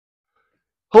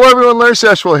Hello everyone, Larry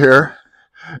Sashwell here,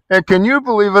 and can you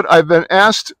believe it? I've been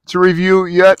asked to review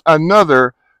yet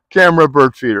another camera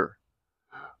bird feeder.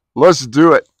 Let's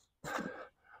do it.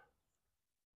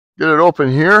 Get it open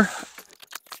here.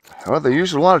 Well, they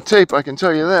use a lot of tape, I can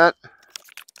tell you that.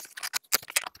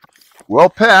 Well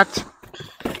packed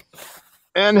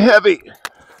and heavy.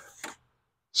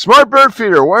 Smart bird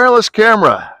feeder, wireless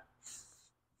camera.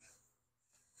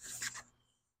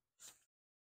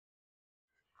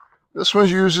 This one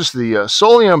uses the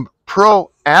SOLIOM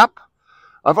Pro app.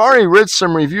 I've already read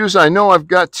some reviews. I know I've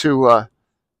got to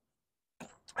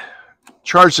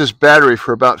charge this battery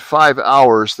for about 5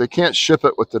 hours. They can't ship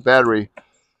it with the battery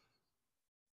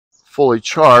fully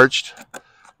charged.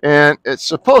 And it's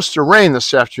supposed to rain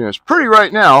this afternoon. It's pretty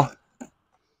right now,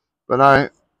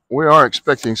 but we are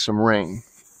expecting some rain.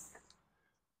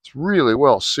 It's really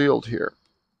well sealed here.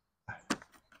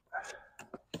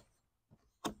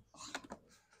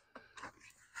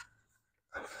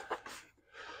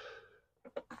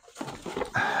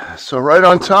 So right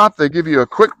on top, they give you a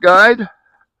quick guide.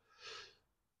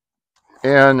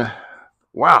 And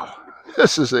wow,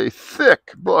 this is a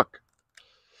thick book.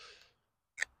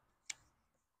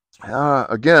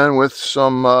 Again, with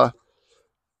some a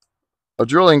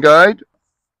drilling guide,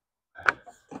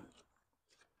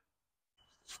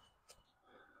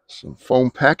 some foam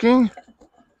packing,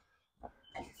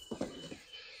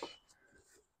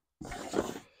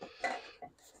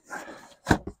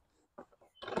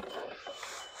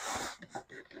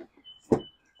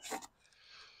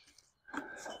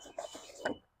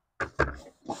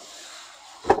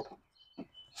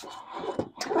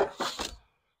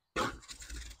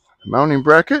 mounting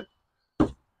bracket.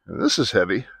 This is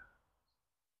heavy.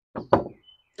 A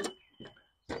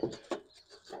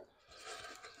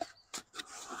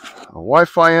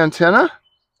Wi-Fi antenna.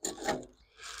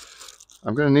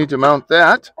 I'm going to need to mount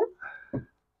that.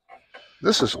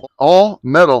 This is all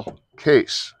metal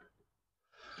case.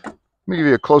 Let me give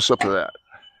you a close-up of that.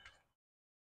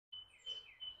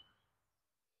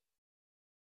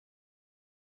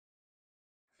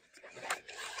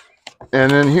 And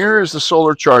then here is the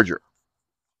solar charger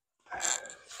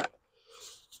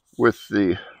with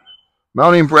the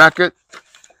mounting bracket,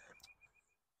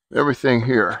 everything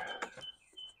here.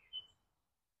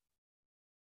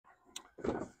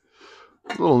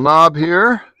 Little knob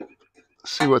here.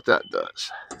 Let's see what that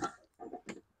does.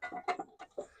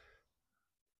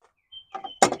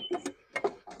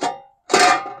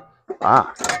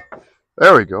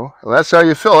 There we go. Well, that's how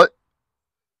you fill it.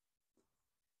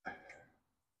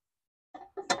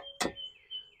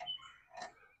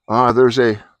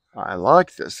 I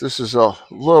like this. This is a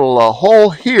little hole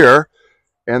here,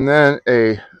 and then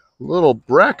a little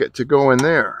bracket to go in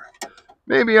there.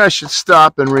 Maybe I should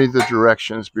stop and read the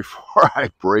directions before I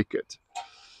break it.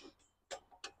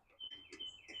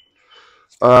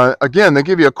 Again, they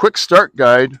give you a quick start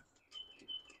guide.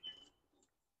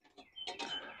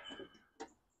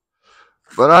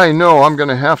 But I know I'm going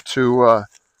to have to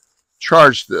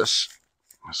charge this.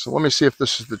 So let me see if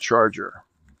this is the charger.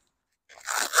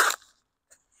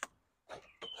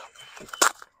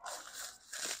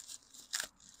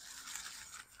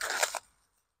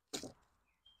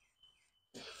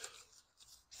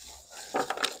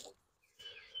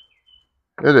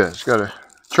 It is. Got a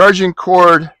charging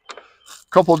cord, a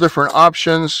couple different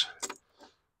options,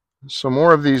 some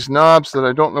more of these knobs that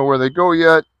I don't know where they go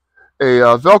yet,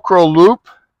 a Velcro loop,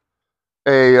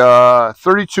 a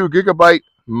 32 gigabyte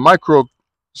micro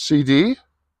CD,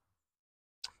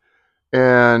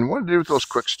 and what to do with those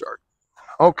quick start.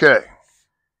 Okay.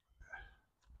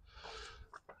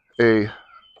 A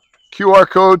QR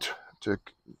code to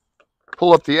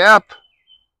pull up the app.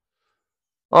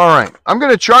 All right, I'm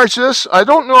going to charge this. I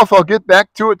don't know if I'll get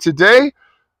back to it today,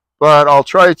 but I'll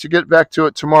try to get back to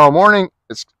it tomorrow morning.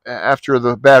 It's after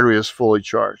the battery is fully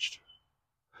charged.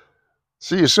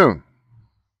 See you soon.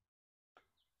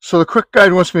 So the quick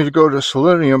guide wants me to go to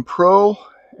SOLIOM Pro,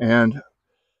 and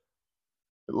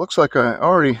it looks like I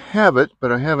already have it,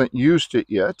 but I haven't used it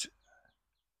yet.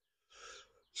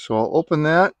 So I'll open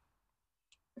that.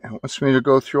 It wants me to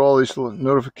go through all these little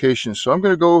notifications. So I'm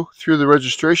going to go through the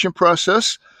registration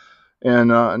process and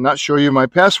not show you my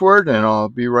password, and I'll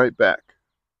be right back.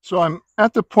 So I'm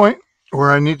at the point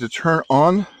where I need to turn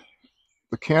on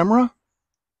the camera.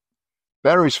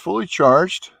 Battery's fully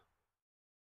charged.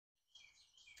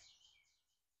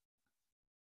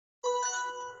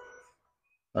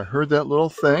 I heard that little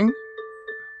thing.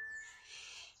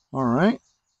 All right.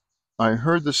 I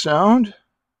heard the sound.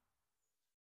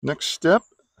 Next step.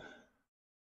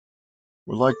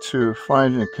 Would like to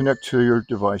find and connect to your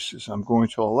devices. I'm going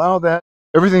to allow that.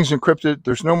 Everything's encrypted.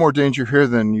 There's no more danger here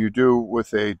than you do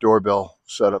with a doorbell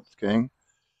setup, King.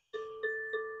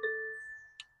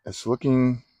 It's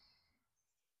looking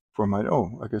for my,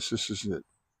 oh, I guess this is it.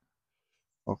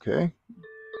 Okay.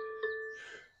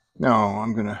 Now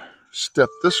I'm going to step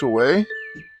this away.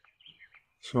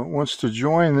 So it wants to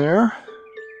join there.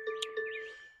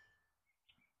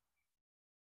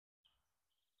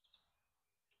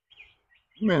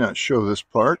 It may not show this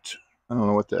part. I don't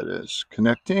know what that is.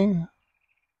 Connecting.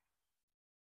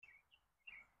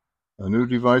 A new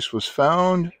device was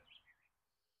found.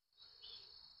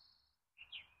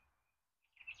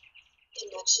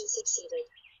 Connection succeeded.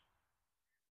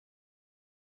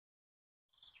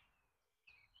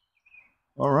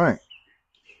 All right.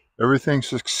 Everything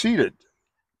succeeded.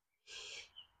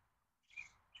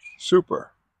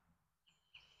 Super.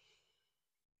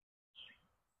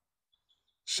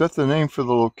 Set the name for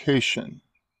the location.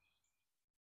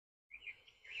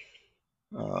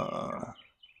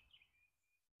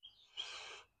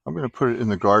 I'm going to put it in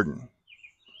the garden.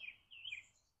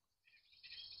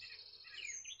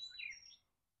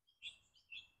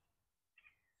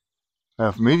 I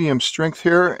have medium strength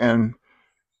here, and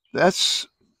that's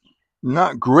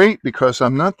not great because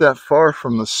I'm not that far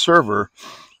from the server,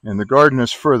 and the garden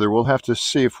is further. We'll have to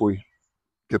see if we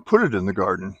can put it in the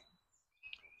garden.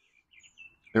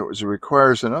 It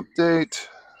requires an update,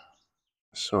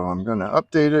 so I'm going to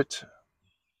update it.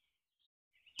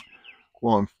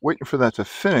 While I'm waiting for that to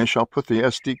finish, I'll put the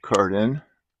SD card in.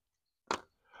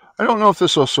 I don't know if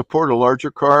this will support a larger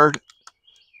card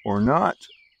or not.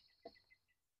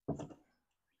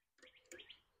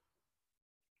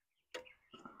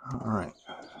 All right,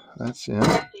 that's in.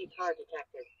 Card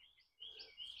detected.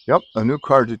 Yep, a new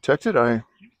card detected. I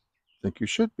think you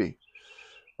should be.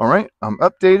 All right, I'm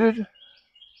updated.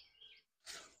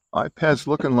 iPad's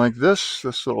looking like this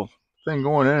little thing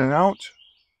going in and out.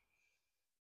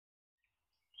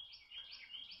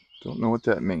 Don't know what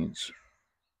that means.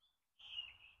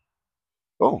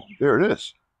 Oh, there it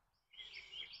is.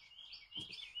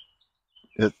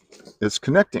 It's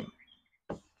connecting.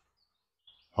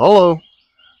 Hello.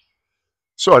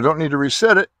 So I don't need to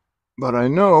reset it, but I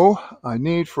know I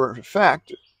need for a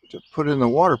fact to put in the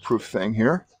waterproof thing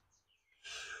here.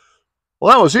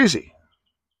 Well, that was easy.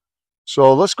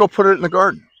 So let's go put it in the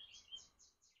garden.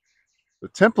 The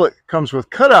template comes with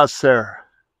cutouts there.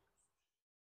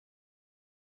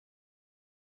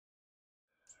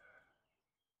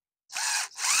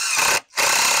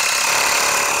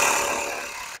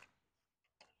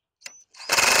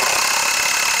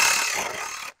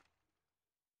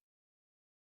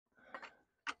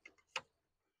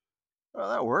 Well,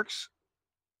 that works.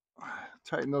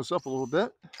 Tighten those up a little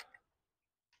bit.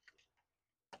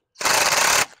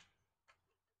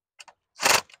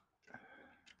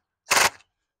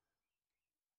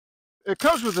 It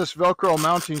comes with this Velcro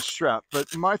mounting strap, but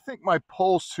I think my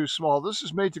pole's too small. This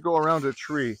is made to go around a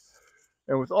tree.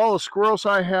 And with all the squirrels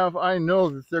I have, I know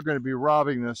that they're going to be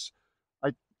robbing this.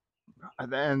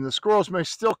 And the squirrels may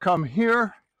still come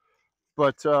here,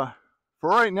 but for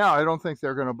right now, I don't think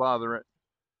they're going to bother it.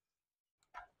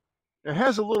 It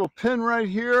has a little pin right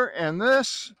here, and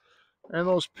this, and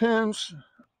those pins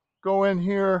go in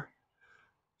here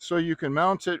so you can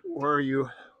mount it where you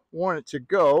want it to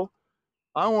go.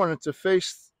 I want it to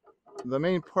face the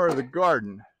main part of the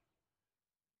garden.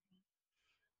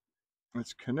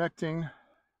 It's connecting.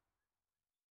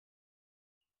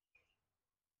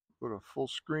 Put a full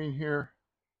screen here.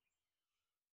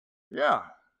 Yeah,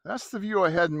 that's the view I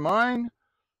had in mind.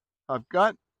 I've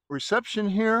got reception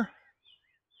here.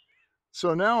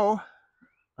 So now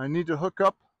I need to hook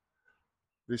up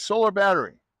the solar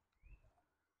battery.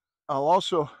 I'll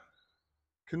also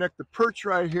connect the perch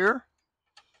right here.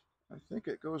 I think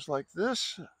it goes like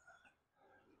this.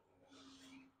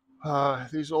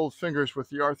 These old fingers with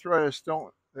the arthritis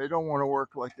don't want to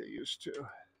work like they used to.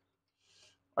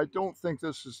 I don't think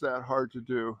this is that hard to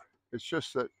do. It's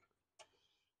just that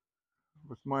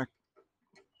with my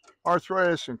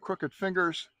arthritis and crooked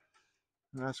fingers,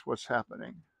 that's what's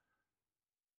happening.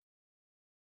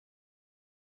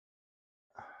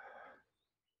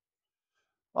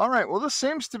 All right, well, this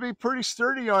seems to be pretty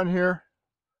sturdy on here.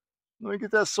 Let me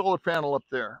get that solar panel up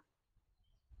there.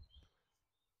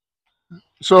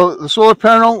 So the solar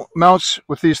panel mounts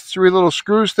with these three little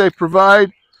screws they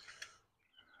provide.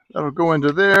 That'll go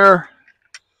into there.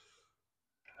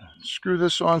 Screw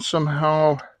this on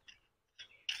somehow.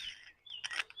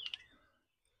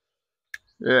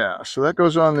 Yeah, so that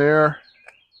goes on there.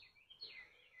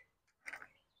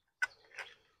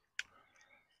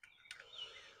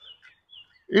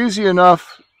 Easy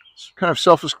enough. It's kind of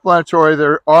self-explanatory.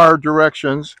 There are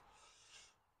directions.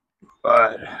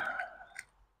 But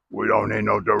we don't need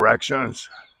no directions.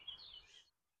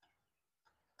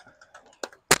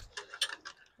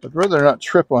 I'd rather not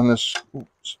trip on this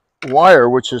wire,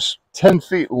 which is 10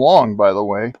 feet long, by the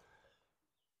way.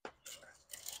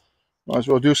 Might as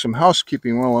well do some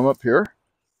housekeeping while I'm up here.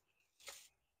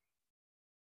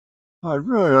 I'd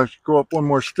really like to go up one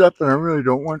more step, and I really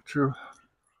don't want to.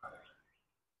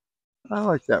 I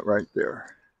like that right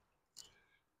there.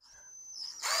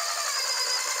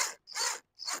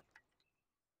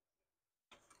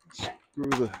 Screw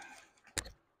the...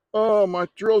 Oh, my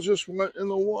drill just went in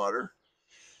the water.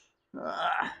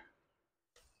 Ah.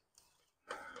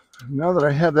 Now that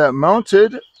I have that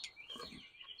mounted,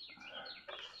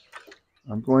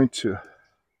 I'm going to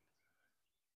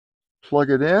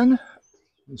plug it in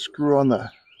and screw on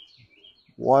the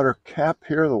water cap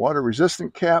here, the water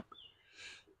resistant cap.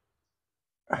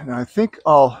 And I think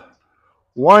I'll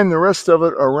wind the rest of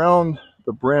it around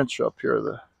the branch up here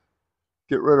to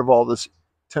get rid of all this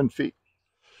 10 feet.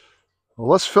 Well,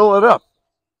 let's fill it up.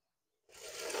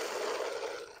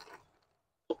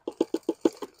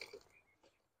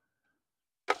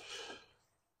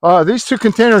 These two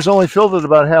containers only filled it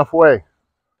about halfway.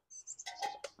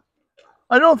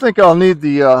 I don't think I'll need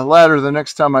the ladder the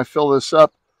next time I fill this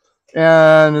up.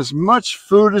 And as much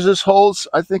food as this holds,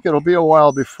 I think it'll be a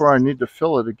while before I need to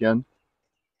fill it again.